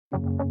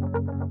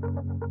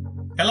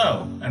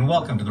Hello, and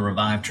welcome to the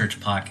Revive Church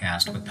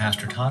Podcast with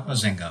Pastor Todd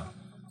Mozingo.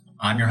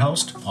 I'm your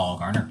host, Paul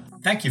Garner.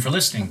 Thank you for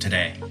listening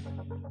today.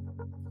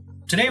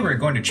 Today we're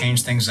going to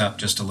change things up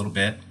just a little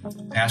bit.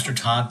 Pastor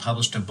Todd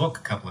published a book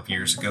a couple of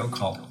years ago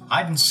called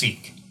Hide and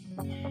Seek.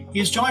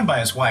 He is joined by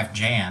his wife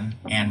Jan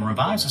and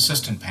Revive's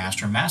assistant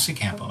pastor Massey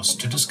Campos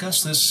to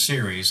discuss this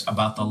series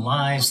about the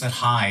lies that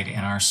hide in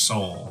our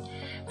soul,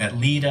 that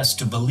lead us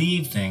to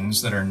believe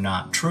things that are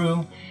not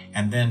true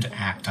and then to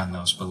act on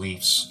those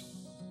beliefs.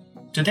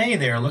 Today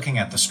they are looking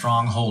at the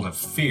stronghold of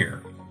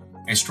fear.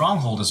 A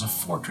stronghold is a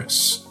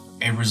fortress,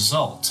 a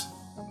result,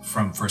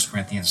 from 1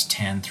 Corinthians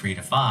 10,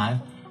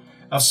 3-5,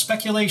 of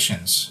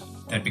speculations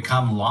that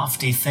become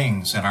lofty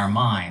things in our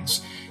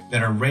minds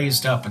that are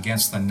raised up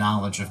against the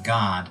knowledge of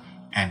God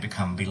and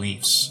become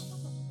beliefs.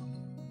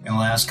 In the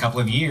last couple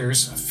of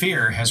years,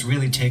 fear has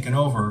really taken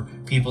over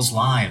people's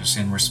lives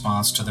in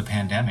response to the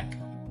pandemic.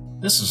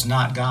 This is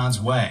not God's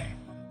way.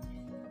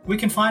 We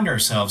can find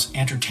ourselves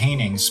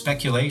entertaining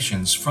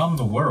speculations from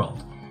the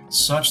world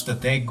such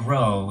that they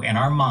grow in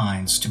our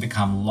minds to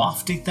become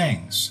lofty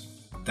things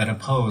that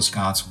oppose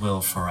God's will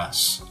for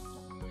us.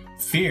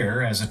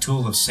 Fear, as a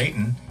tool of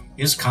Satan,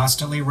 is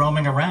constantly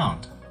roaming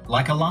around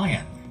like a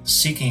lion,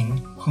 seeking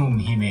whom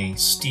he may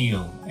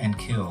steal and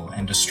kill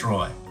and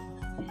destroy.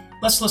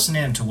 Let's listen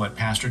in to what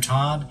Pastor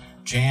Todd,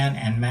 Jan,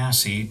 and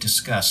Massey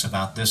discuss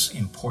about this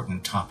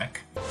important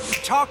topic. We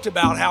talked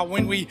about how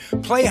when we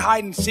play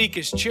hide and seek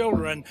as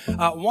children,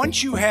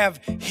 once you have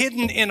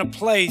hidden in a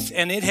place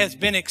and it has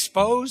been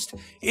exposed,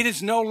 it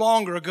is no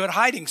longer a good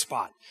hiding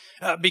spot.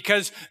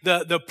 Because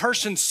the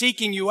person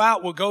seeking you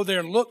out will go there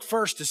and look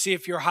first to see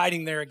if you're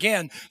hiding there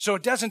again. So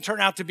it doesn't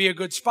turn out to be a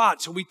good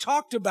spot. So we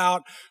talked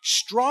about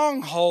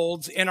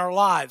strongholds in our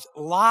lives,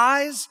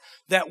 lies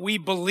that we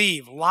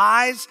believe,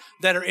 lies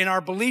that are in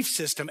our belief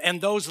system. And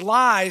those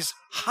lies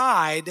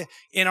hide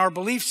in our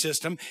belief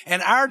system.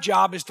 And our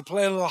job is to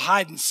play a little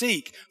hide and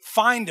seek,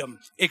 find them,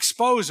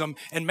 expose them,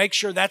 and make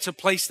sure that's a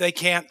place they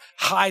can't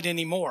hide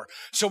anymore.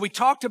 So we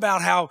talked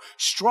about how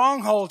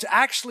strongholds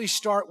actually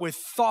start with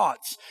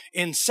thoughts.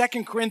 In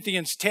 2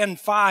 Corinthians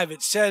 10:5,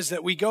 it says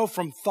that we go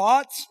from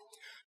thoughts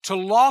to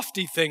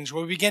lofty things,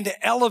 where we begin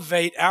to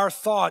elevate our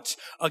thoughts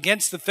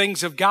against the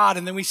things of God,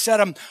 and then we set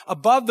them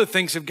above the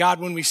things of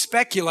God when we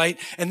speculate,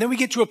 and then we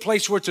get to a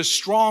place where it's a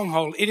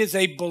stronghold. It is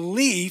a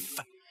belief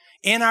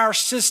in our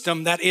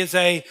system that is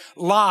a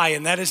lie,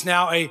 and that is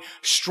now a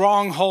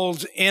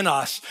stronghold in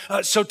us.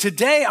 So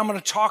today I'm going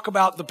to talk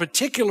about the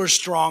particular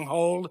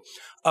stronghold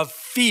of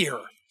fear.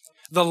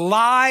 The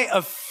lie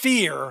of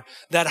fear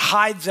that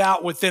hides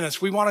out within us.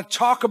 We want to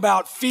talk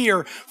about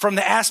fear from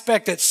the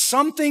aspect that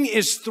something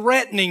is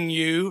threatening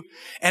you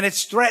and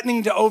it's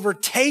threatening to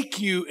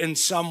overtake you in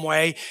some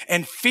way,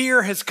 and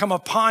fear has come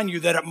upon you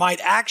that it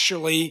might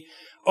actually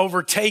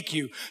overtake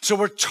you. So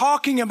we're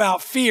talking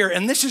about fear,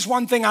 and this is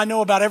one thing I know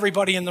about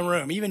everybody in the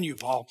room, even you,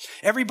 Paul.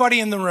 Everybody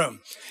in the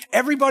room.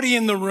 Everybody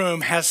in the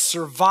room has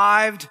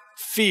survived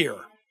fear.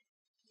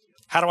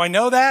 How do I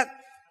know that?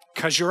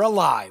 Because you're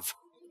alive.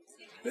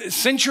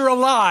 Since you're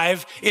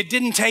alive, it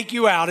didn't take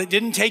you out. It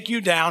didn't take you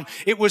down.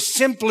 It was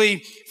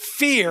simply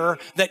fear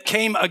that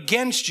came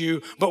against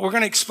you, but we're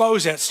going to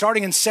expose that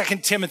starting in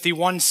 2 Timothy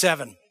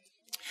 1:7.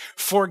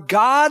 For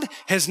God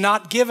has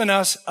not given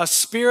us a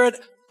spirit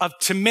of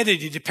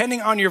timidity.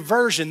 Depending on your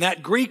version,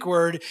 that Greek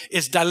word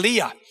is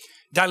dalia.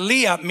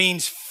 Dalia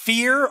means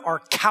fear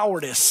or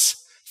cowardice.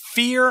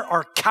 Fear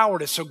or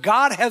cowardice. So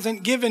God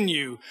hasn't given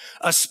you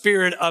a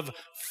spirit of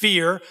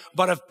fear,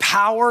 but of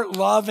power,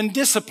 love, and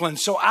discipline.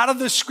 So out of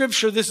the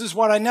scripture, this is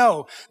what I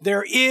know.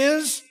 There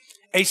is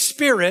a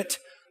spirit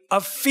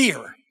of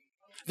fear.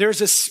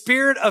 There's a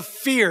spirit of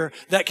fear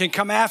that can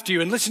come after you.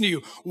 And listen to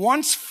you,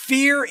 once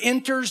fear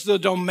enters the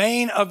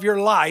domain of your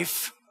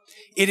life,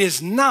 it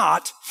is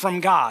not from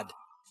God.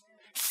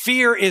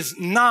 Fear is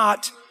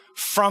not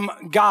from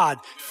God.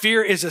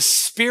 Fear is a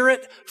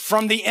spirit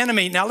from the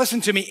enemy. Now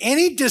listen to me.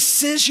 Any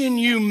decision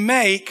you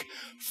make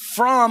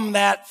from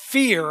that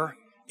fear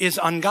is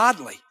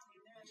ungodly.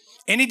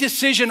 Any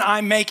decision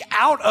I make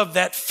out of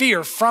that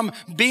fear, from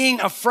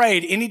being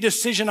afraid, any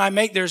decision I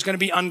make there is going to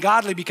be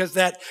ungodly because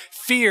that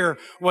fear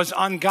was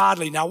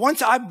ungodly. Now,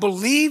 once I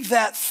believe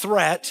that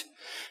threat,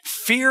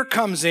 fear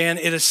comes in,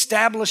 it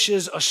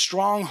establishes a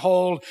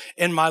stronghold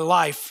in my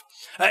life.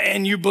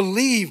 And you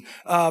believe,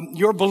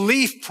 your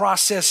belief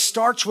process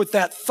starts with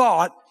that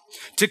thought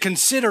to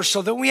consider,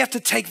 so that we have to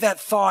take that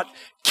thought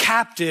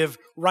captive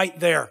right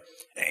there.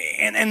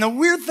 And the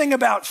weird thing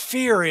about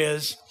fear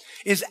is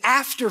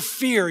after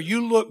fear,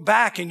 you look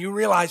back and you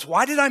realize,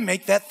 why did I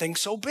make that thing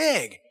so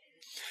big?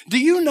 Do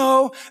you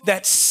know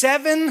that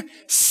 7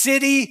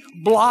 city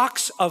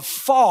blocks of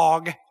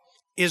fog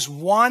is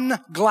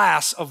 1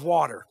 glass of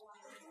water?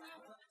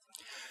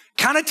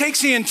 Kind of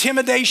takes the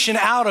intimidation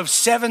out of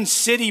 7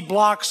 city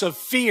blocks of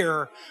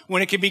fear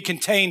when it can be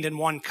contained in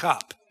 1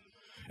 cup.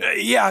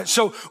 Yeah,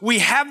 so we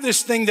have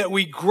this thing that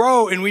we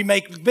grow and we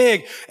make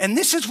big. And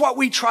this is what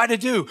we try to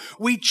do.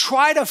 We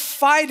try to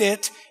fight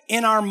it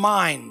in our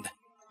mind.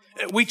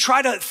 We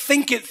try to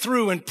think it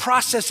through and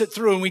process it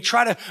through, and we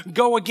try to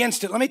go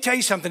against it. Let me tell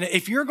you something.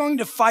 If you're going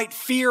to fight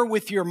fear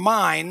with your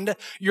mind,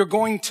 you're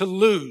going to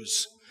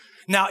lose.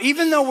 Now,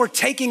 even though we're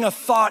taking a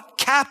thought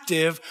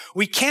captive,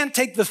 we can't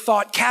take the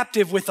thought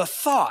captive with a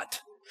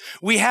thought.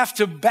 We have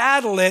to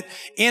battle it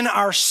in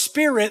our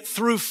spirit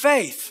through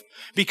faith.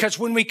 Because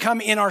when we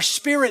come in our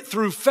spirit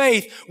through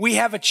faith, we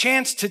have a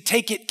chance to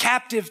take it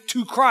captive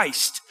to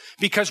Christ.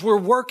 Because we're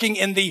working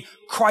in the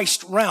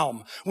Christ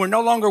realm. We're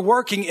no longer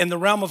working in the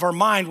realm of our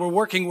mind. We're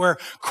working where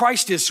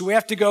Christ is. So we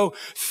have to go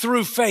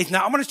through faith.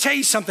 Now, I'm going to tell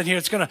you something here.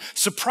 It's going to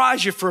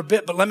surprise you for a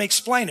bit, but let me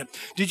explain it.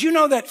 Did you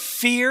know that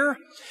fear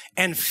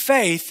and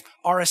faith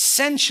are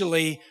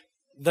essentially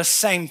the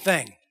same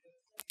thing?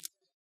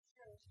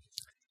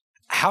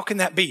 How can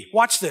that be?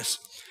 Watch this.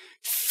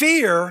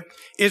 Fear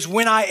is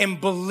when I am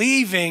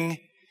believing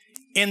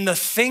in the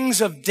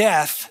things of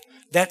death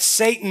that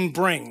Satan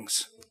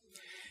brings.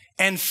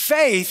 And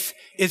faith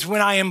is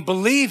when I am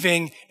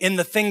believing in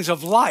the things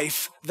of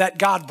life that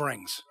God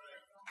brings.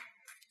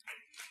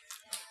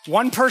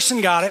 One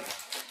person got it,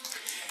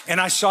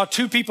 and I saw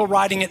two people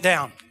writing it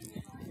down.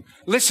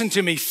 Listen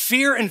to me.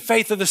 Fear and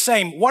faith are the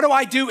same. What do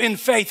I do in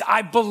faith?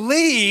 I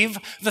believe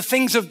the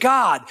things of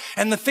God,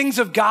 and the things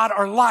of God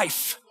are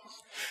life.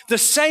 The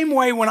same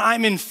way when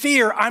I'm in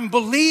fear, I'm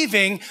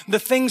believing the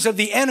things of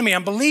the enemy.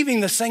 I'm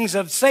believing the things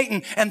of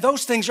Satan, and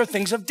those things are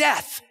things of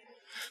death.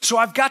 So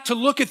I've got to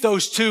look at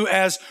those two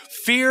as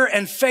fear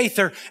and faith.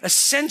 They're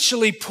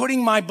essentially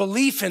putting my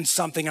belief in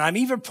something. And I'm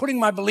either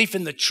putting my belief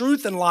in the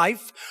truth and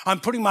life.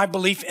 I'm putting my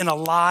belief in a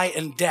lie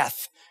and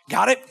death.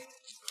 Got it?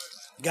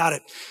 Got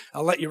it.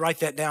 I'll let you write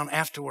that down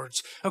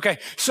afterwards. Okay.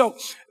 So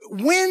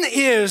when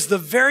is the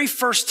very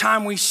first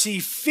time we see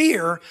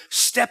fear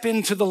step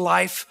into the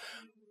life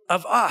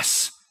of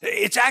us?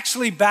 It's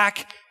actually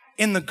back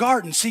in the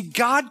garden. See,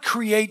 God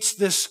creates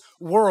this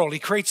world. He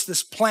creates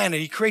this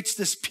planet. He creates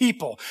this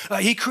people.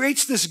 He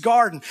creates this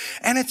garden.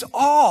 And it's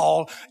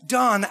all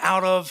done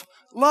out of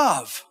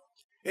love.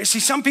 You see,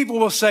 some people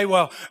will say,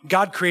 well,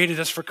 God created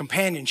us for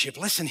companionship.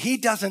 Listen, He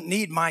doesn't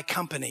need my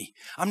company.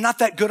 I'm not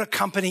that good a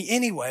company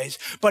anyways,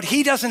 but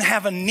He doesn't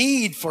have a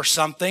need for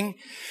something.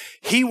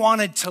 He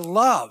wanted to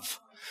love.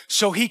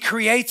 So He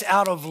creates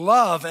out of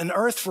love an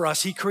earth for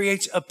us. He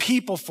creates a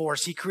people for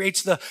us. He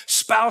creates the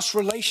spouse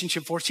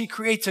relationship for us. He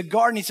creates a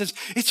garden. He says,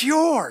 it's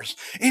yours.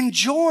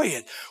 Enjoy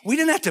it. We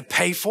didn't have to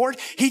pay for it.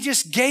 He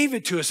just gave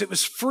it to us. It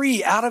was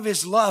free out of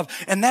His love.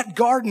 And that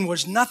garden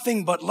was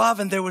nothing but love,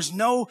 and there was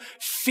no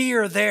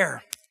fear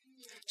there.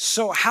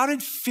 So how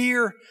did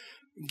fear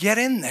get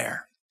in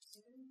there?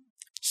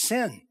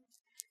 Sin.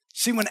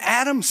 See, when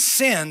Adam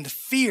sinned,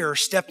 fear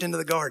stepped into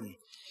the garden.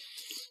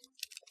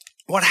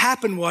 What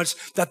happened was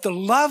that the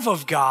love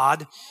of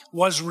God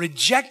was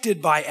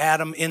rejected by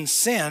Adam in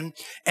sin,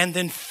 and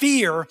then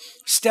fear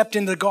stepped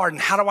into the garden.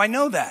 How do I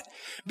know that?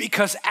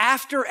 Because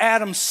after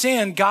Adam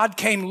sinned, God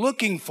came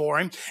looking for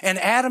him, and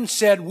Adam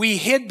said, we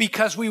hid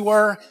because we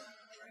were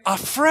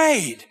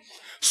afraid.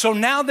 So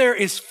now there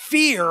is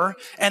fear,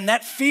 and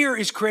that fear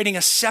is creating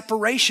a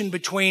separation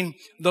between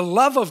the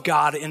love of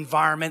God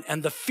environment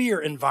and the fear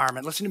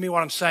environment. Listen to me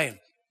what I'm saying.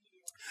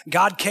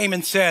 God came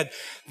and said,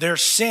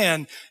 there's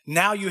sin.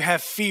 Now you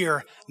have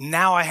fear.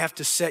 Now I have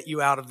to set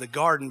you out of the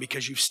garden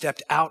because you've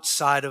stepped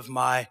outside of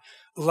my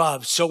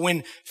love. So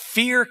when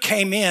fear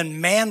came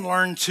in, man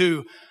learned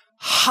to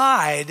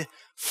hide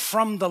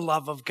from the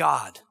love of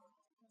God.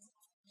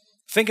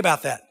 Think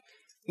about that.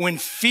 When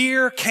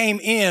fear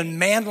came in,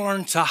 man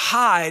learned to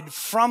hide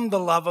from the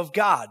love of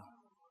God.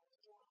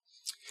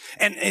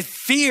 And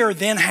fear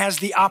then has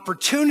the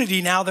opportunity,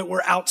 now that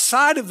we're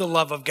outside of the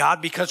love of God,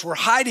 because we're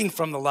hiding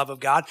from the love of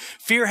God,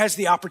 fear has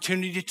the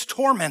opportunity to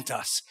torment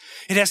us.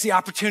 It has the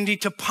opportunity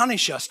to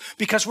punish us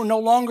because we're no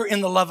longer in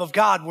the love of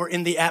God. We're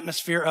in the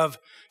atmosphere of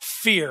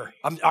fear.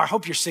 I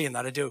hope you're seeing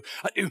that. I do.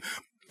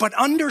 But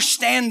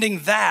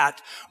understanding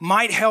that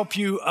might help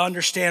you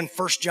understand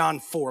 1 John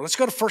 4. Let's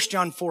go to 1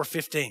 John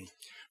 4:15.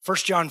 1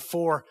 John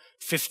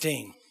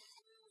 4:15.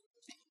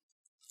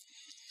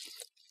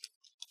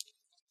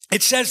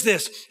 It says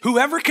this,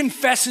 whoever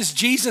confesses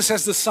Jesus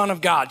as the Son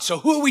of God. So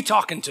who are we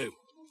talking to?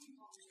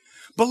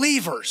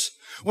 Believers.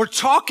 We're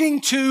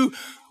talking to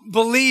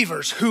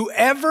believers.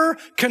 Whoever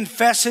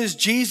confesses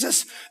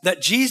Jesus,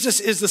 that Jesus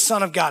is the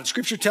Son of God.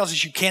 Scripture tells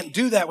us you can't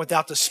do that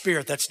without the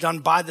Spirit. That's done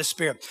by the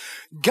Spirit.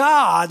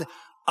 God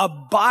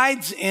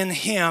abides in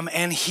him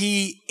and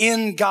he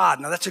in God.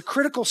 Now that's a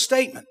critical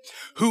statement.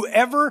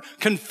 Whoever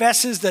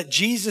confesses that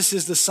Jesus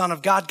is the Son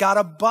of God, God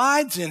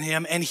abides in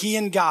him and he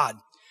in God.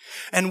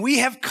 And we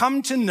have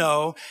come to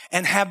know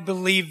and have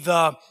believed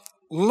the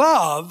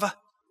love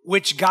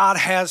which God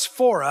has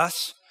for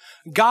us.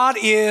 God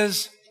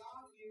is,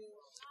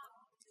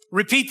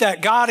 repeat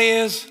that, God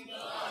is,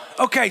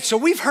 okay, so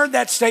we've heard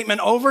that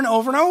statement over and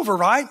over and over,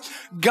 right?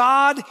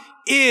 God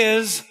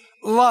is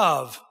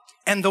love.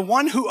 And the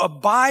one who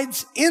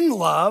abides in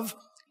love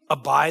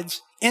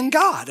abides in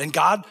God, and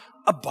God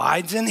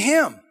abides in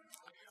him.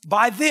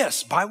 By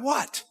this, by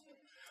what?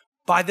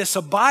 By this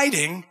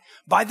abiding,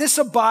 By this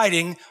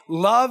abiding,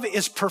 love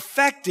is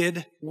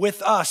perfected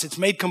with us. It's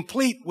made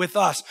complete with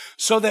us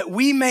so that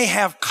we may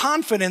have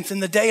confidence in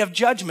the day of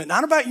judgment.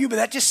 Not about you, but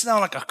that just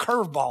sounds like a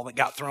curveball that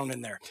got thrown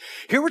in there.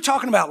 Here we're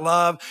talking about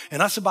love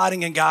and us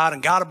abiding in God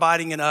and God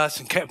abiding in us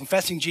and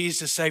confessing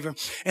Jesus as Savior.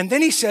 And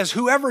then he says,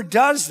 whoever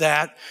does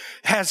that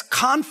has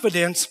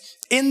confidence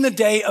in the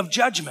day of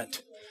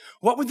judgment.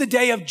 What would the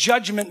day of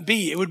judgment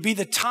be? It would be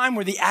the time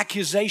where the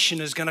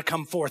accusation is going to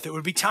come forth. It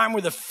would be time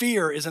where the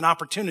fear is an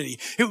opportunity.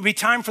 It would be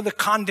time for the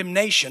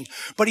condemnation.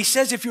 But he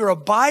says if you're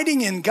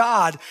abiding in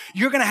God,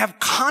 you're going to have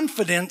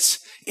confidence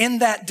in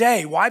that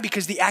day. Why?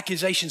 Because the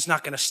accusation's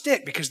not going to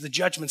stick, because the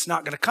judgment's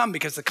not going to come,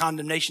 because the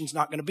condemnation's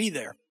not going to be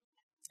there.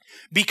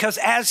 Because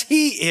as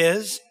he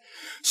is,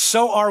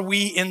 so are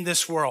we in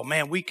this world.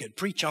 Man, we could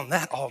preach on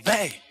that all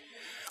day.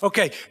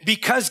 Okay,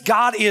 because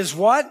God is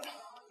what?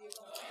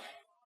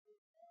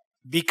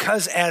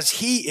 Because as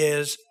he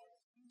is,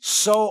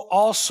 so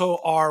also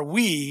are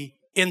we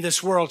in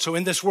this world. So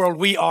in this world,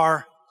 we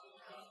are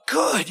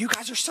good. You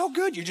guys are so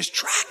good. You're just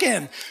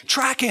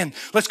tracking.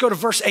 Let's go to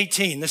verse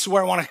 18. This is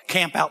where I want to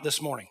camp out this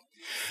morning.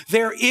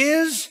 There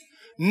is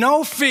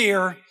no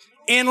fear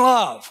in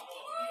love.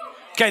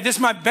 Okay, this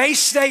is my base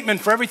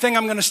statement for everything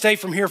I'm going to say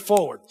from here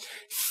forward.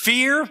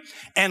 Fear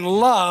and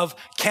love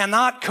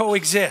cannot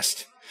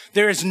coexist.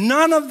 There is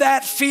none of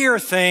that fear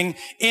thing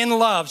in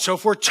love. So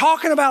if we're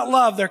talking about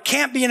love, there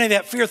can't be any of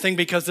that fear thing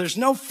because there's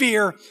no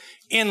fear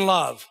in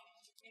love.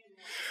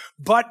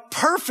 But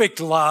perfect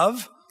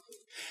love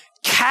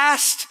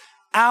casts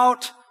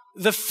out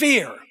the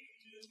fear.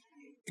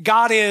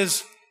 God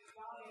is,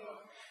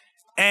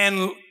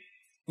 and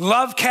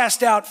love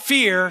cast out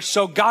fear,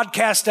 so God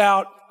cast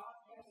out.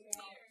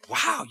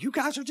 Wow, you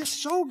guys are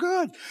just so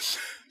good.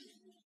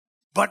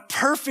 But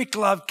perfect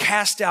love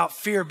casts out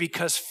fear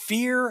because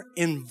fear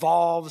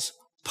involves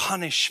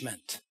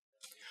punishment.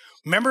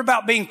 Remember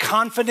about being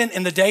confident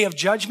in the day of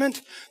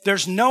judgment?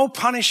 There's no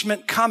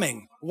punishment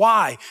coming.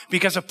 Why?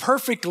 Because a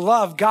perfect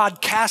love,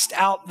 God cast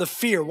out the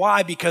fear.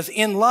 Why? Because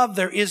in love,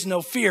 there is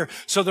no fear.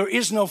 So there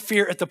is no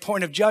fear at the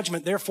point of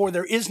judgment. Therefore,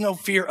 there is no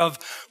fear of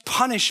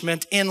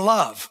punishment in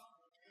love.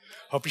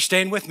 Hope you're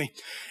staying with me.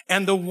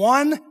 And the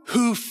one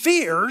who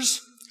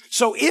fears,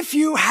 so if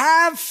you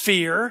have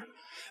fear,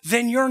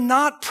 then you're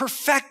not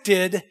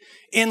perfected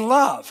in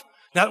love.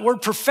 Now, the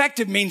word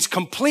perfected means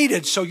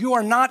completed. So you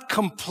are not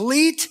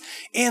complete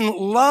in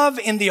love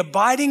in the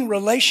abiding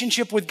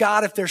relationship with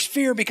God if there's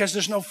fear, because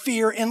there's no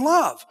fear in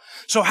love.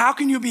 So how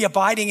can you be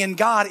abiding in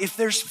God if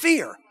there's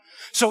fear?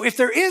 So if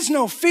there is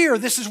no fear,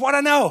 this is what I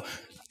know.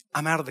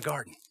 I'm out of the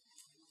garden.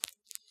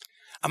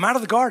 I'm out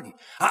of the garden.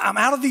 I'm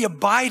out of the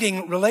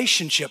abiding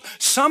relationship.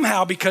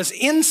 Somehow, because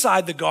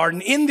inside the garden,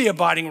 in the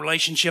abiding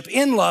relationship,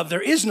 in love,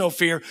 there is no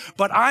fear,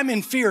 but I'm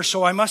in fear,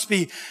 so I must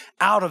be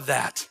out of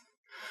that.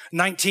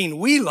 19,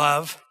 we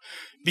love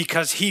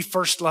because he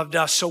first loved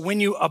us. So when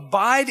you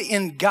abide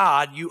in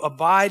God, you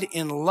abide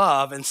in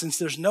love. And since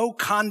there's no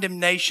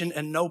condemnation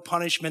and no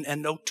punishment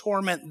and no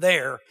torment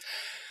there,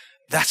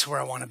 that's where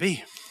I want to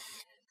be.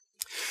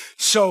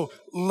 So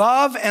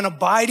love and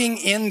abiding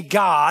in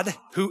God,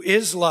 who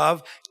is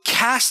love,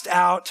 cast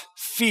out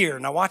fear.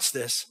 Now watch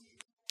this.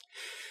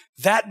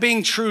 That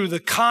being true, the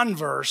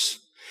converse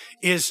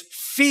is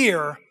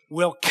fear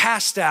will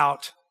cast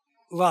out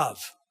love.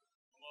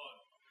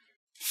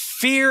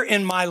 Fear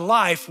in my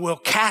life will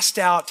cast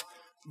out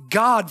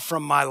God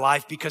from my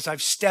life because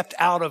I've stepped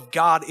out of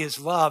God is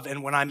love.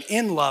 And when I'm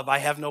in love, I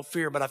have no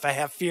fear. But if I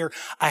have fear,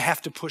 I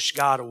have to push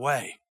God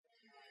away.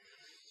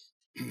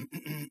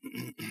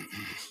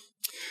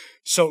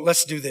 So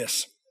let's do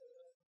this.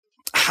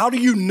 How do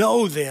you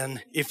know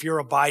then if you're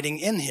abiding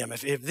in him?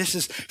 If this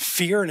is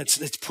fear and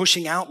it's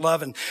pushing out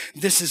love, and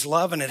this is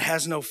love and it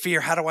has no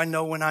fear, how do I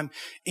know when I'm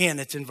in?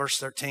 It's in verse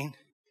 13.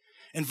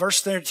 And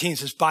verse 13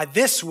 says, by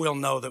this we'll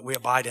know that we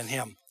abide in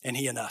him and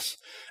he in us.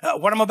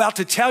 What I'm about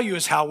to tell you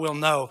is how we'll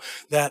know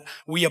that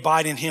we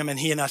abide in him and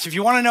he in us. If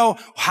you want to know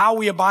how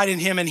we abide in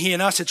him and he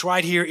in us, it's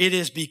right here. It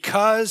is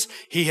because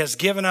he has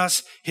given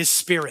us his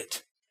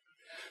Spirit.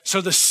 So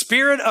the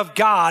Spirit of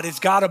God is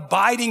God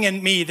abiding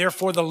in me.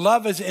 Therefore, the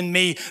love is in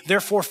me.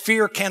 Therefore,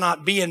 fear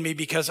cannot be in me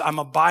because I'm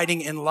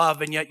abiding in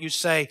love. And yet you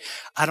say,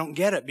 I don't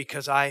get it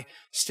because I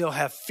still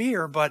have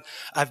fear, but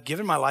I've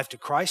given my life to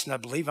Christ and I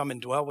believe I'm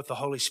indwelled with the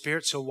Holy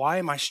Spirit. So why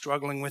am I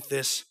struggling with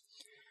this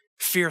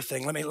fear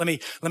thing? Let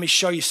me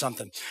show you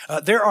something.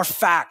 There are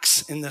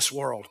facts in this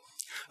world,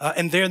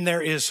 and then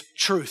there is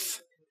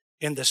truth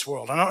in this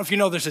world. I don't know if you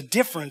know there's a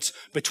difference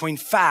between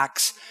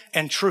facts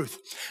and truth.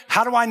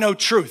 How do I know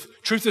truth?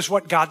 Truth is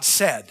what God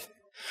said.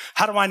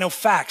 How do I know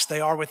facts? They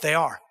are what they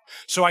are.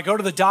 So I go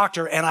to the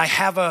doctor and I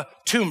have a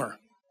tumor.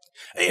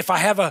 If I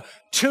have a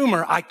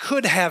tumor, I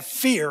could have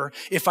fear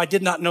if I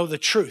did not know the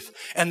truth.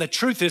 And the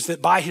truth is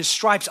that by his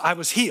stripes, I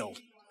was healed.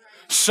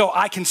 So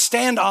I can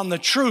stand on the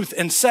truth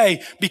and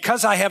say,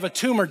 because I have a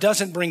tumor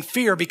doesn't bring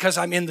fear, because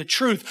I'm in the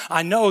truth,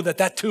 I know that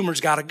that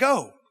tumor's got to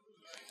go.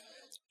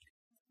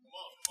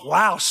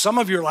 Wow, some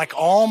of you are like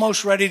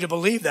almost ready to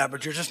believe that,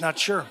 but you're just not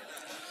sure.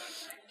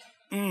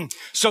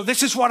 So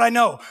this is what I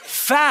know.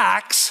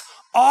 Facts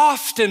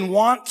often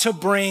want to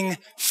bring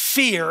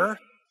fear,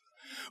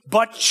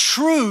 but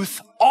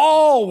truth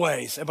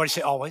always, everybody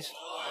say always,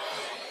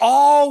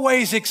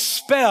 always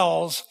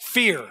expels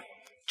fear.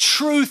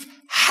 Truth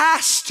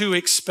has to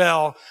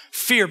expel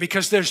fear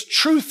because there's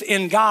truth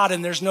in God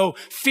and there's no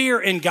fear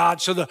in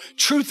God. So the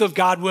truth of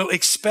God will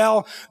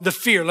expel the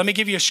fear. Let me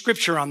give you a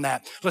scripture on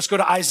that. Let's go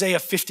to Isaiah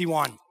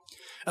 51.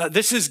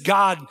 This is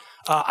God.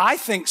 I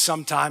think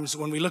sometimes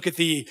when we look at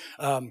the,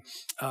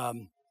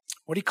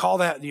 what do you call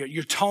that?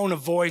 Your tone of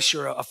voice,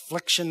 your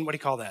affliction. What do you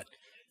call that?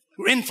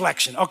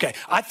 Inflection. Okay.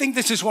 I think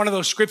this is one of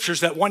those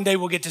scriptures that one day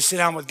we'll get to sit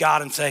down with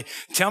God and say,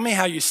 tell me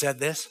how you said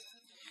this.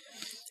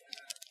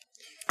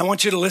 I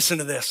want you to listen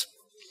to this.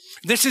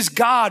 This is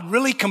God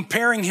really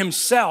comparing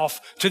himself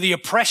to the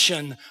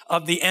oppression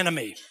of the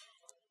enemy.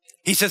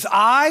 He says,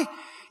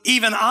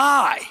 even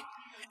I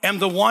am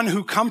the one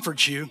who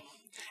comforts you,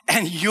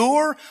 and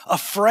you're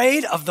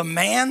afraid of the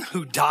man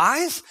who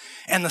dies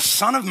and the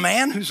Son of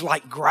Man who's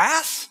like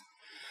grass?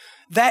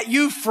 That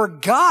you've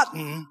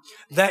forgotten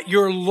that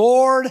your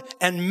Lord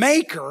and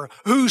Maker,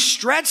 who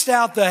stretched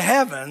out the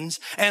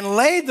heavens and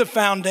laid the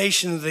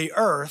foundation of the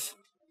earth,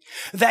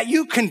 that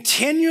you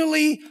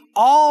continually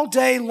all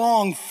day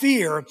long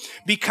fear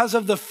because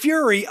of the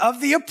fury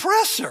of the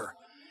oppressor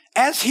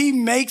as he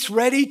makes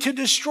ready to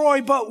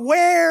destroy. But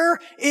where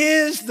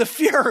is the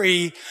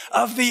fury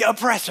of the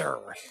oppressor?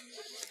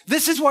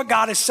 This is what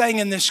God is saying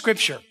in this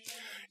scripture.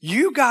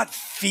 You got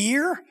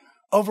fear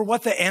over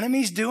what the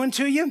enemy's doing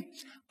to you?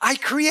 I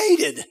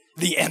created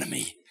the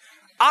enemy.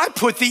 I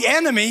put the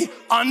enemy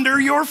under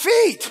your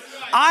feet.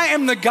 I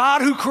am the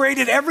God who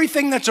created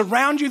everything that's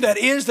around you, that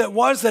is, that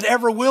was, that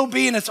ever will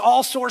be, and it's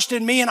all sourced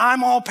in me, and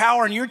I'm all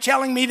power. And you're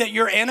telling me that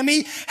your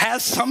enemy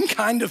has some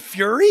kind of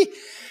fury?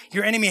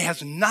 Your enemy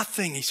has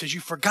nothing. He says,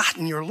 you've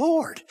forgotten your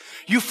Lord.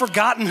 You've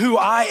forgotten who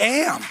I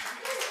am.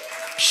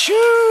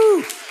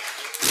 Shoo!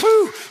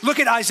 Whew. Look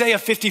at Isaiah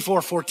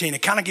 54:14.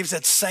 It kind of gives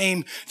that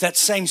same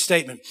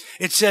statement.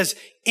 It says,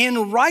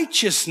 in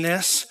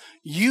righteousness,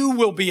 you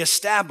will be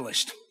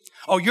established.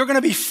 Oh, you're going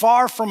to be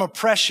far from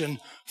oppression,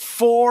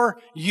 for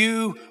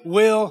you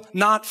will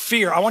not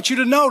fear. I want you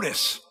to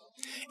notice,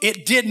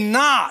 it did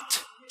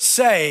not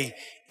say,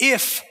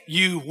 if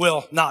you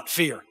will not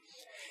fear.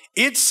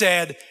 It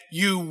said,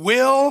 you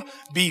will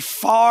be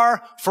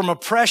far from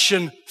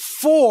oppression,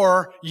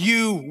 for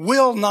you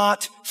will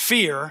not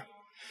fear,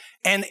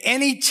 and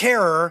any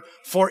terror,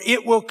 for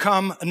it will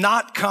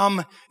not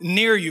come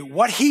near you.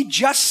 What he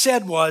just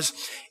said was,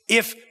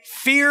 if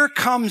fear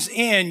comes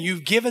in,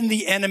 you've given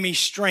the enemy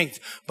strength.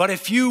 But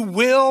if you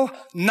will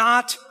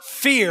not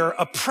fear,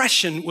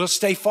 oppression will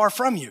stay far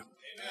from you.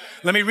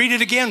 Let me read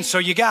it again so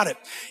you got it.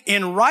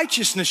 In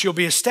righteousness you'll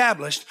be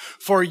established,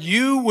 for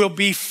you will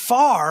be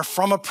far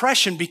from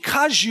oppression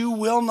because you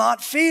will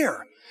not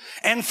fear.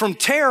 And from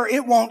terror,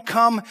 it won't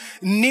come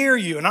near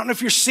you. And I don't know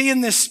if you're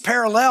seeing this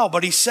parallel,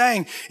 but he's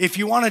saying, if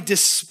you want to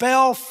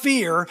dispel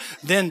fear,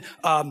 then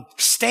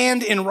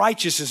stand in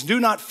righteousness. Do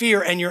not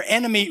fear, and your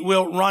enemy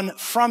will run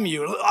from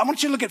you. I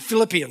want you to look at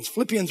Philippians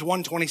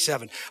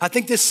 1:27. I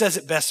think this says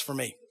it best for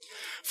me.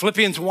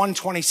 Philippians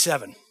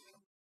 1:27.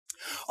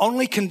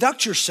 Only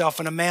conduct yourself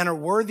in a manner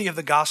worthy of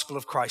the gospel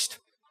of Christ,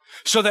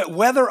 so that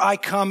whether I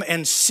come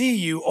and see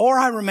you or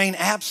I remain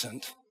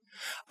absent,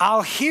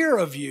 I'll hear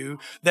of you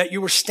that you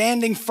were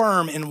standing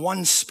firm in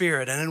one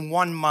spirit and in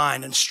one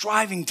mind and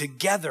striving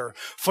together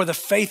for the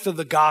faith of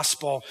the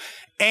gospel,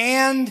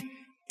 and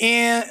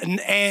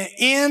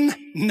in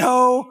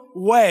no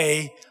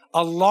way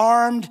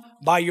alarmed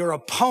by your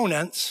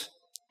opponents,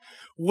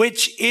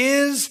 which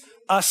is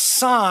a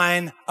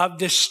sign of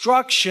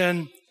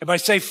destruction. Everybody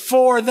say,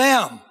 for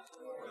them.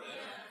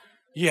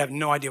 You have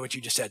no idea what you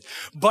just said.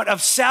 But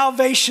of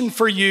salvation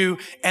for you,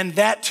 and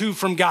that too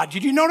from God.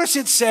 Did you notice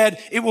it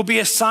said it will be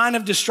a sign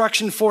of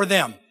destruction for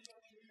them?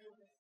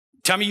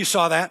 Tell me you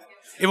saw that.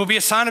 It will be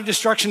a sign of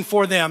destruction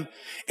for them.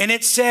 And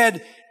it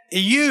said,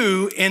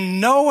 you in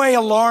no way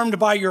alarmed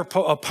by your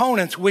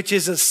opponents, which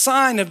is a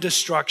sign of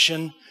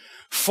destruction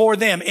for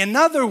them. In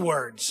other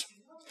words,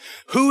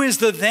 who is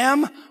the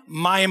them?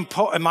 My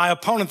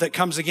opponent that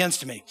comes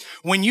against me.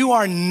 When you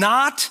are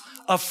not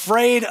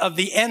afraid of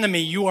the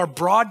enemy, you are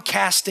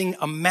broadcasting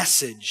a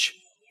message.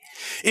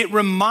 It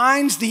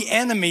reminds the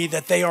enemy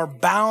that they are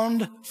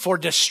bound for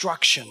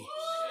destruction.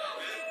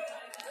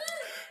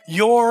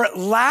 Your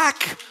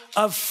lack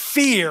of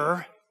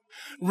fear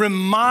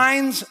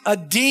reminds a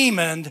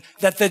demon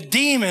that the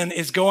demon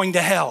is going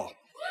to hell.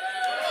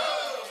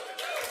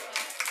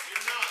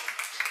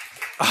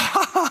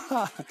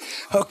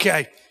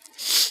 Okay.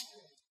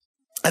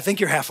 I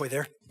think you're halfway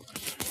there.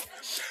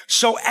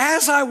 So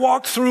as I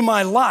walk through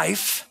my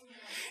life,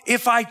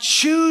 if I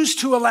choose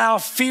to allow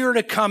fear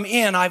to come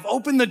in, I've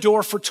opened the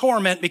door for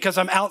torment because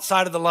I'm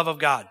outside of the love of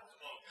God.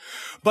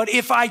 But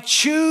if I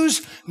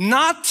choose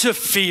not to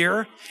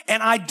fear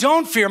and I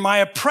don't fear, my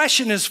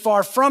oppression is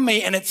far from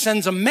me, and it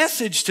sends a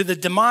message to the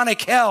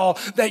demonic hell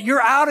that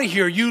you're out of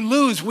here, you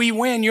lose, we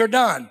win, you're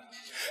done.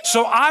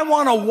 So I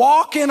want to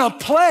walk in a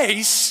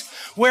place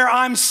where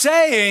I'm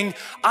saying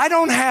I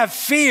don't have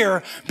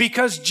fear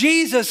because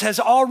Jesus has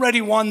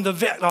already won the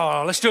victory.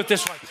 Oh, let's do it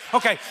this way.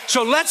 Okay,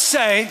 so let's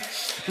say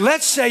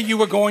you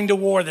were going to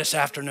war this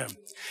afternoon.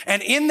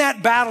 And in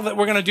that battle that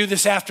we're going to do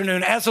this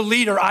afternoon, as a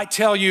leader, I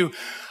tell you,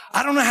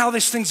 I don't know how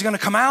this thing's going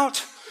to come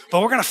out,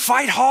 but we're going to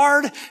fight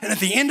hard. And at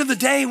the end of the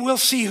day, we'll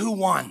see who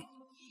won.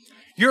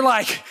 You're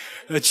like,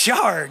 the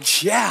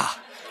charge. Yeah,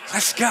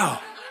 let's go.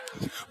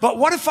 But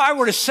what if I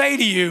were to say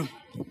to you,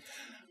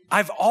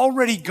 I've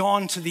already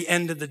gone to the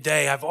end of the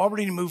day. I've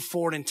already moved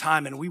forward in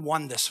time and we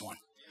won this one.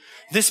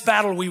 This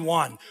battle we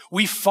won.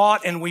 We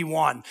fought and we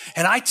won.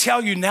 And I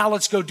tell you now,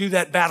 let's go do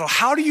that battle.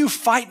 How do you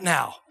fight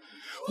now?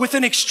 With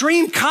an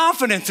extreme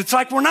confidence. It's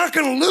like, we're not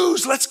going to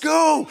lose. Let's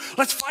go.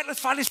 Let's fight,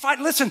 let's fight, let's fight.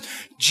 Listen,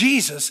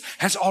 Jesus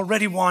has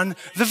already won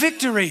the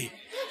victory.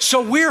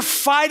 So we're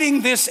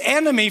fighting this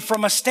enemy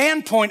from a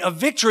standpoint of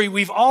victory.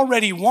 We've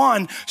already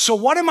won. So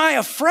what am I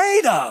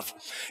afraid of?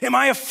 Am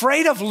I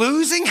afraid of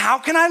losing? How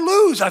can I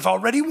lose? I've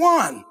already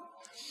won.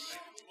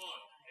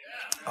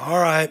 All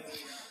right.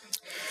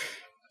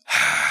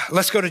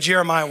 Let's go to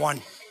Jeremiah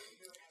 1.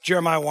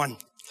 Jeremiah 1.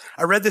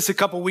 I read this a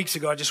couple weeks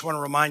ago. I just want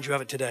to remind you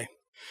of it today.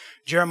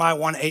 Jeremiah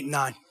 1, 8 and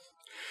 9.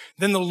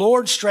 Then the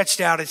Lord stretched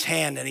out his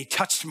hand and he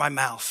touched my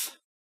mouth.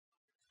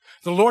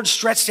 The Lord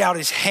stretched out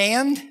his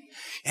hand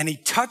and he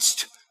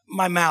touched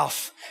my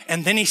mouth.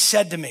 And then he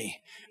said to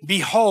me,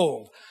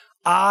 behold,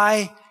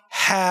 I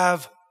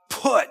have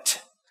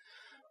put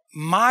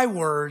my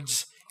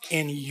words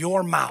in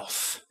your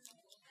mouth.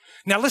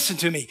 Now listen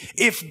to me.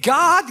 If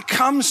God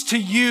comes to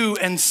you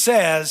and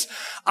says,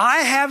 I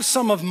have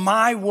some of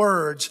my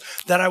words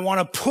that I want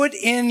to put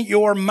in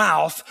your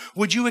mouth,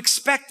 would you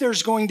expect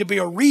there's going to be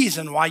a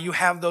reason why you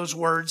have those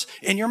words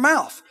in your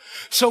mouth?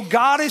 So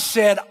God has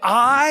said,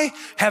 I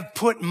have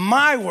put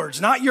my words,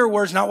 not your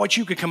words, not what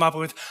you could come up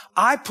with.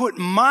 I put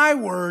my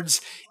words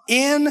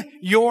in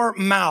your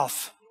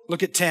mouth.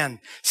 Look at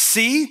 10.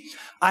 See,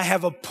 I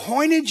have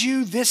appointed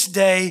you this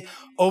day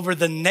over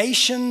the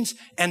nations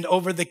and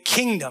over the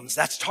kingdoms.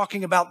 That's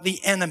talking about the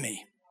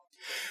enemy.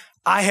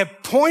 I have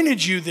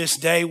appointed you this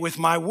day with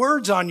my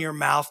words on your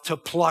mouth to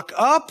pluck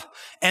up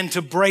and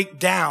to break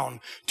down,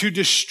 to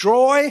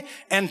destroy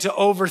and to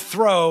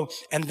overthrow,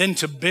 and then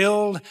to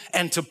build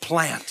and to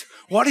plant.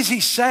 What is he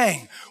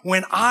saying?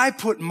 When I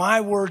put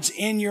my words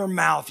in your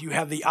mouth, you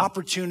have the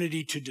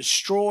opportunity to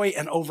destroy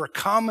and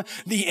overcome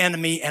the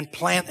enemy and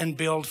plant and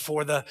build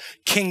for the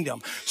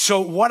kingdom.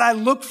 So what I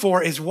look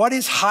for is what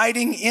is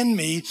hiding in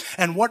me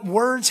and what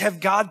words have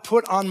God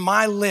put on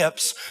my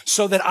lips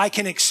so that I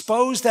can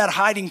expose that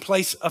hiding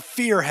place of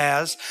fear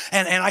has,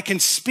 and I can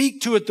speak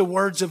to it the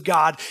words of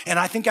God. And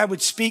I think I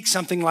would speak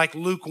something like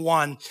Luke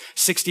 1,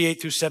 68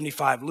 through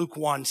 75. Luke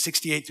 1,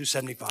 68 through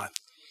 75.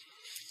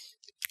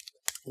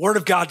 Word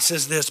of God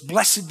says this,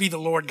 blessed be the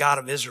Lord God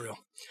of Israel,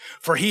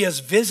 for he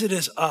has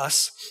visited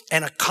us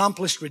and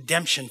accomplished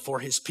redemption for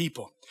his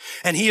people.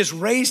 And he has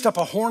raised up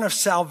a horn of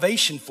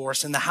salvation for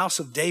us in the house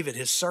of David,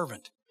 his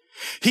servant.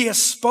 He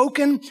has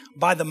spoken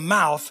by the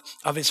mouth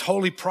of his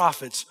holy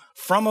prophets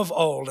from of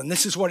old. And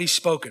this is what he's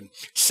spoken,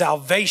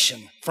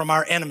 salvation from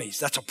our enemies.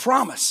 That's a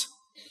promise.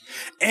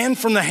 And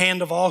from the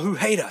hand of all who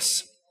hate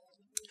us,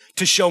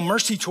 to show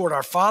mercy toward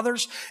our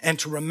fathers and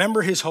to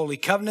remember his holy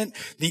covenant,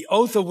 the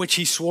oath of which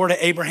he swore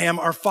to Abraham,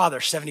 our father,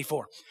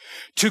 74,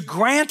 to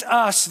grant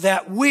us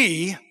that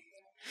we,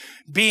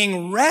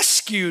 being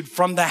rescued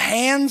from the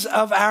hands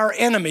of our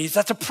enemies,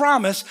 that's a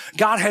promise,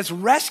 God has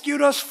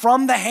rescued us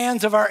from the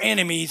hands of our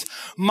enemies,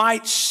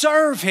 might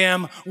serve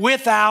him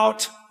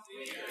without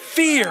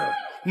fear.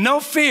 No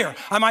fear.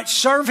 I might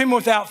serve him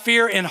without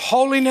fear in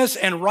holiness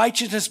and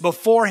righteousness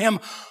before him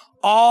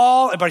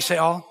everybody say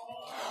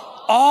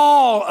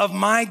all of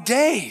my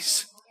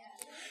days.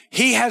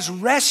 He has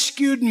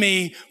rescued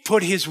me,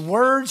 put his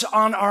words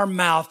on our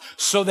mouth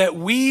so that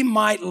we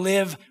might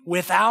live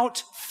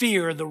without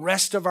fear the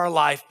rest of our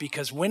life,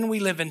 because when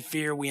we live in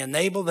fear, we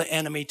enable the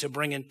enemy to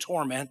bring in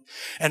torment.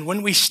 And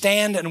when we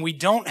stand and we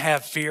don't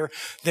have fear,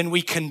 then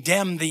we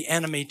condemn the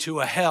enemy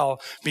to a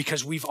hell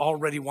because we've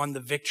already won the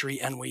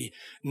victory and we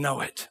know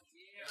it.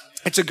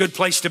 It's a good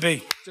place to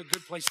be. It's a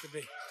good place to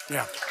be.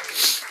 Yeah.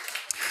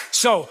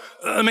 So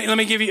let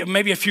me give you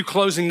maybe a few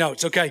closing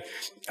notes, okay?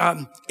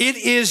 It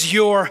is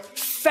your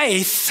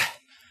faith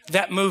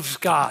that moves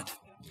God.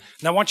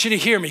 Now, I want you to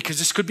hear me because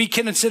this could be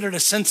considered a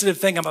sensitive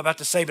thing I'm about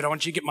to say, but I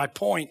want you to get my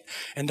point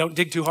and don't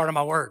dig too hard on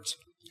my words.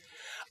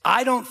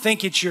 I don't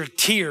think it's your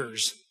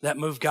tears that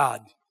move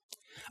God.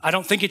 I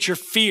don't think it's your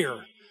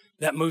fear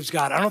that moves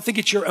God. I don't think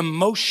it's your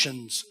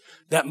emotions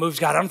that moves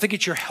God. I don't think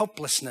it's your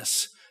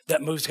helplessness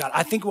that moves God.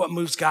 I think what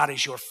moves God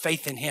is your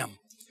faith in him.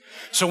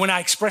 So when I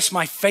express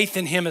my faith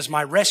in him as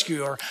my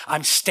rescuer,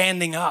 I'm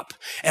standing up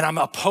and I'm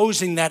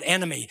opposing that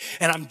enemy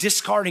and I'm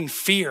discarding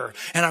fear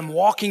and I'm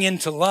walking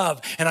into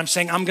love and I'm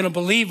saying, I'm going to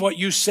believe what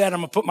you said.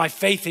 I'm going to put my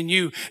faith in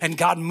you, and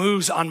God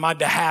moves on my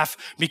behalf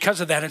because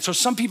of that. And so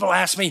some people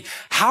ask me,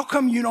 how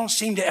come you don't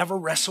seem to ever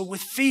wrestle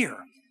with fear?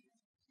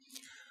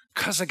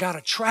 Because I got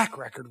a track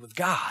record with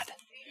God.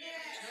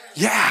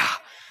 Yeah.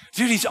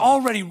 Dude, he's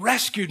already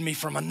rescued me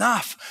from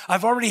enough.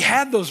 I've already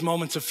had those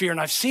moments of fear and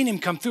I've seen him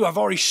come through. I've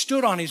already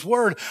stood on his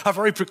word. I've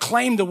already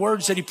proclaimed the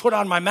words that he put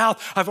on my mouth.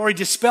 I've already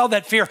dispelled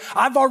that fear.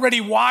 I've already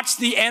watched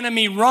the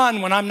enemy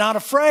run when I'm not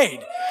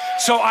afraid.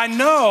 So I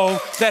know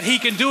that he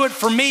can do it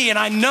for me and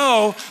I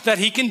know that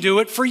he can do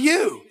it for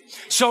you.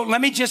 So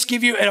let me just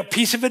give you a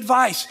piece of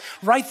advice.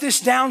 Write this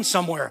down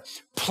somewhere.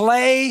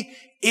 Play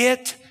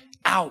it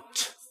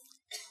out.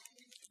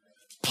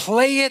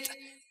 Play it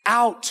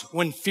out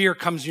when fear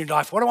comes in your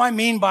life. What do I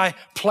mean by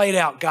play it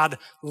out? God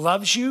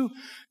loves you.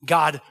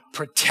 God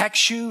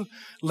protects you.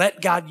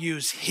 Let God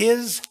use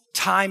his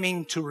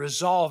timing to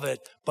resolve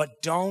it,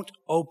 but don't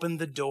open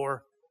the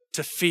door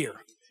to fear.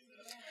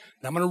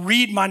 Now I'm going to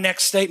read my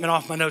next statement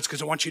off my notes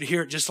because I want you to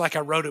hear it just like I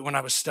wrote it when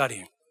I was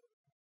studying.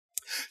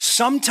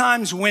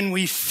 Sometimes when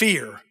we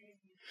fear,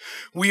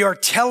 we are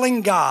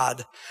telling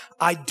God,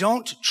 I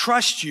don't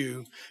trust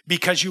you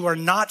because you are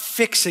not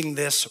fixing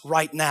this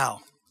right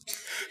now.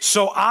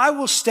 So I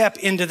will step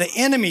into the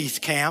enemy's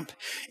camp,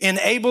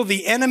 enable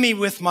the enemy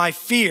with my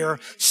fear,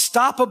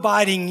 stop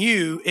abiding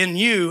in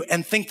you,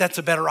 and think that's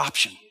a better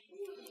option.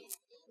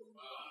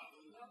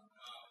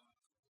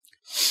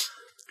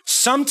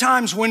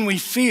 Sometimes when we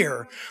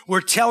fear,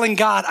 we're telling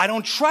God, I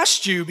don't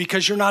trust you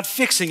because you're not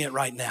fixing it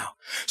right now.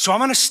 So I'm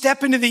going to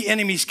step into the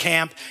enemy's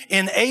camp,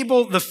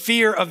 enable the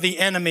fear of the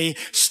enemy,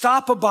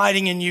 stop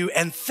abiding in you,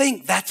 and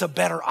think that's a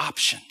better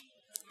option.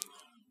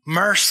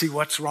 Mercy,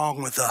 what's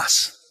wrong with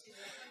us?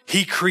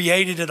 He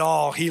created it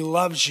all. He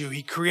loves you.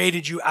 He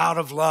created you out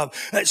of love.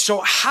 So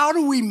how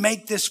do we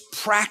make this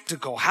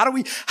practical? How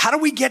do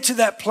we get to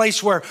that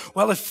place where,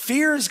 well, if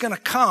fear is going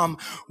to come,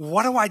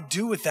 what do I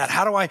do with that?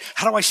 How do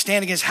I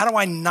stand against? How do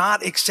I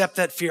not accept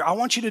that fear? I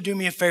want you to do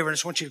me a favor. I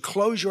just want you to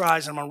close your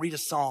eyes and I'm going to read a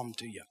psalm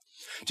to you.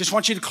 Just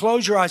want you to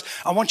close your eyes.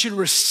 I want you to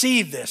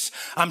receive this.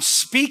 I'm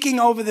speaking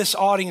over this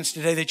audience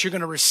today that you're going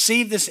to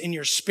receive this in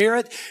your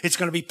spirit. It's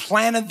going to be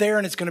planted there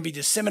and it's going to be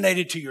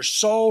disseminated to your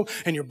soul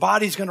and your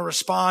body's going to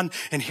respond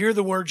and hear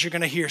the words you're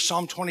going to hear.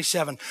 Psalm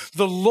 27.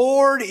 The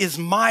Lord is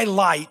my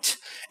light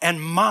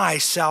and my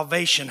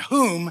salvation.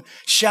 Whom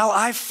shall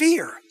I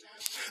fear?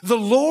 The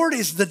Lord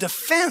is the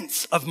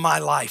defense of my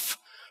life.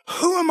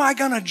 Who am I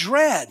going to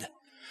dread?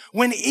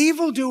 When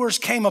evildoers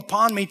came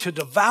upon me to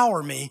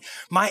devour me,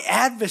 my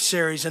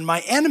adversaries and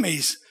my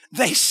enemies,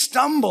 they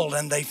stumbled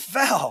and they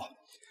fell.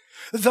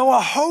 Though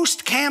a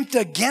host camped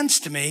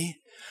against me,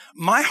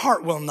 my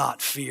heart will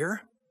not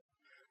fear.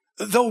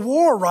 Though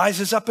war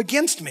rises up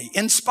against me,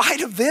 in spite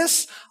of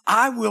this,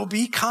 I will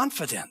be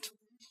confident.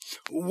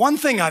 One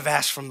thing I've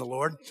asked from the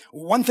Lord,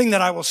 one thing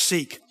that I will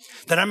seek,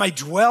 that I may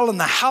dwell in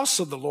the house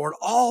of the Lord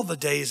all the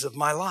days of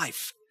my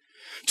life,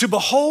 to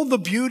behold the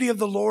beauty of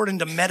the Lord and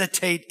to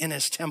meditate in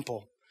his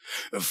temple.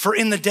 For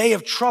in the day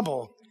of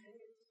trouble,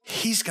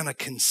 he's going to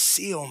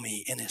conceal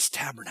me in his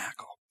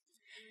tabernacle.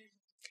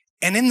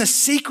 And in the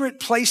secret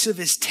place of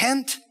his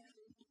tent,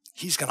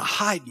 he's going to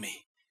hide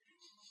me.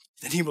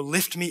 Then he will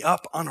lift me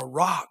up on a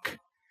rock.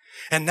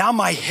 And now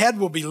my head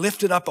will be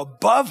lifted up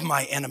above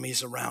my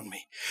enemies around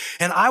me.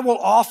 And I will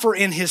offer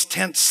in his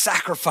tent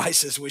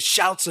sacrifices with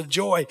shouts of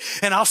joy.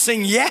 And I'll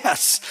sing,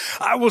 yes,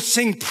 I will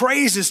sing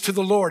praises to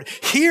the Lord.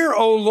 Hear,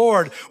 O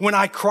Lord, when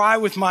I cry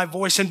with my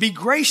voice, and be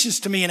gracious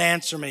to me and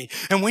answer me.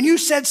 And when you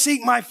said,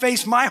 seek my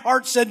face, my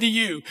heart said to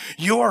you,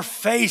 your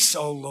face,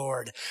 O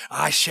Lord,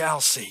 I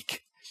shall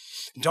seek.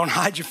 Don't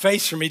hide your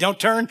face from me. Don't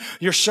turn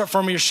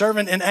from your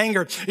servant in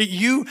anger.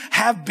 You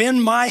have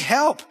been my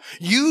help.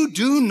 You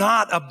do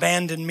not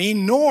abandon me,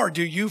 nor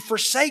do you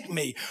forsake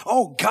me,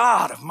 O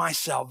God of my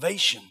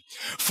salvation.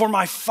 For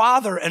my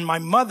father and my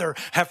mother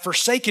have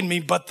forsaken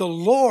me, but the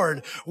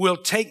Lord will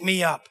take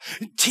me up.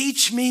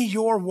 Teach me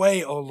your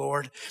way, O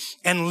Lord,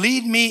 and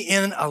lead me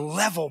in a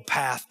level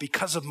path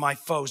because of my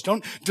foes.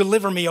 Don't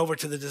deliver me over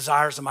to the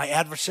desires of my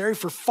adversary,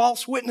 for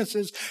false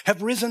witnesses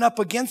have risen up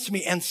against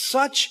me, and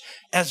such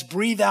as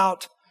breathe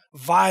out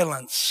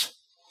violence.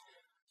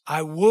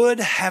 I would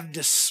have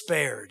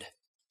despaired.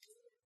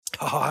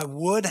 I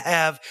would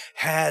have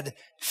had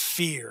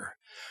fear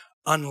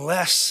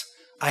unless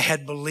I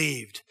had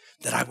believed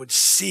that I would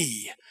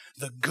see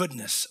the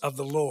goodness of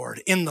the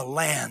Lord in the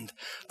land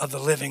of the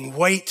living.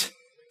 Wait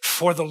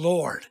for the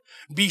Lord.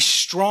 Be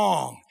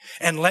strong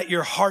and let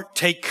your heart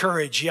take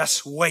courage.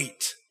 Yes,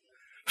 wait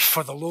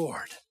for the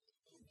Lord.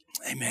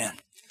 Amen.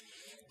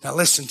 Now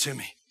listen to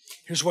me.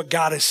 Here's what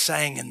God is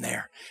saying in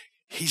there.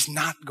 He's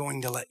not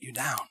going to let you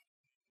down.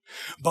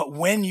 But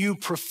when you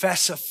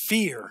profess a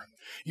fear,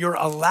 you're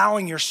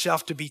allowing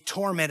yourself to be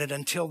tormented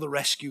until the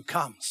rescue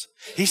comes.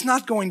 He's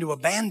not going to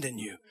abandon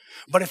you.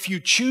 But if you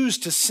choose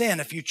to sin,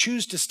 if you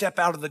choose to step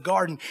out of the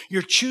garden,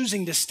 you're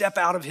choosing to step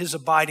out of his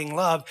abiding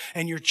love,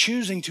 and you're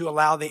choosing to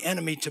allow the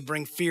enemy to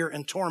bring fear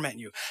and torment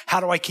you. How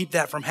do I keep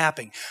that from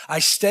happening? I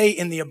stay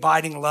in the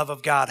abiding love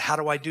of God. How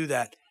do I do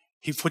that?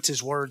 He puts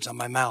his words on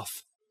my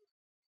mouth.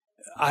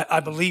 I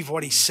believe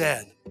what he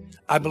said.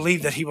 I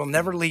believe that he will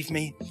never leave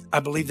me.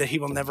 I believe that he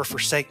will never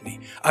forsake me.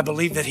 I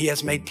believe that he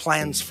has made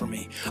plans for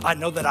me. I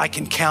know that I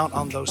can count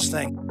on those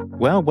things.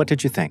 Well, what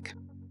did you think?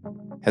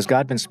 Has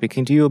God been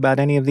speaking to you about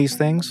any of these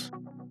things?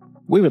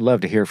 We would love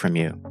to hear from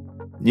you.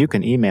 You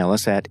can email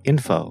us at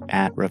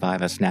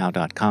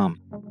info@reviveusnow.com.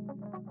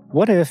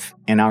 What if,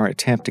 in our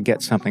attempt to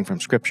get something from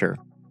Scripture,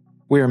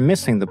 we are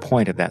missing the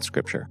point of that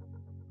Scripture?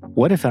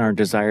 What if in our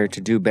desire to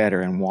do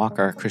better and walk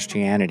our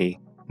Christianity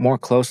more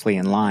closely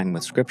in line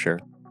with Scripture,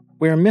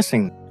 we are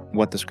missing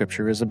what the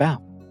Scripture is about?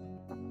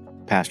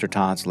 Pastor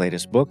Todd's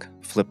latest book,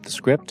 Flip the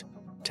Script,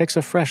 takes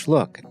a fresh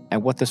look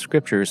at what the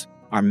Scriptures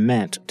are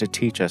meant to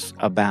teach us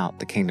about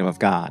the kingdom of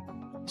God,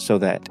 so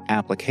that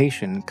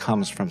application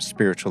comes from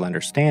spiritual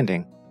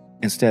understanding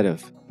instead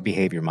of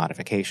behavior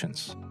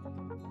modifications.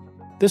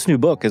 This new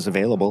book is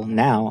available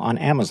now on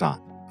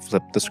Amazon,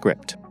 Flip the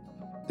Script.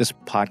 This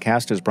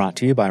podcast is brought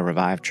to you by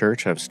Revive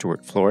Church of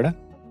Stuart, Florida.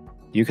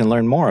 You can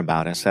learn more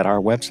about us at our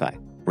website,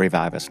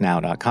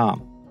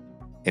 reviveusnow.com.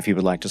 If you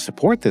would like to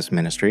support this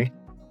ministry,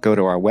 go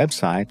to our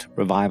website,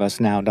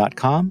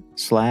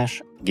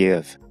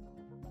 reviveusnow.com/give.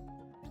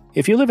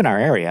 If you live in our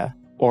area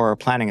or are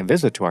planning a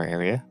visit to our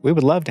area, we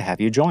would love to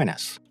have you join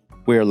us.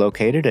 We are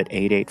located at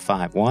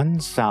 8851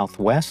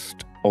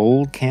 Southwest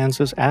Old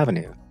Kansas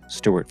Avenue,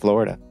 Stuart,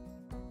 Florida.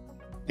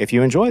 If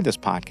you enjoyed this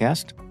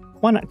podcast,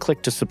 why not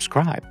click to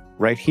subscribe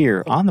right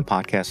here on the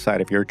podcast site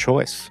of your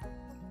choice?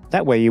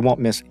 That way you won't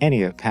miss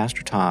any of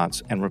Pastor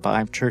Todd's and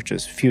Revive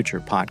Church's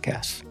future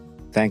podcasts.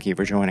 Thank you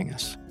for joining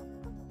us.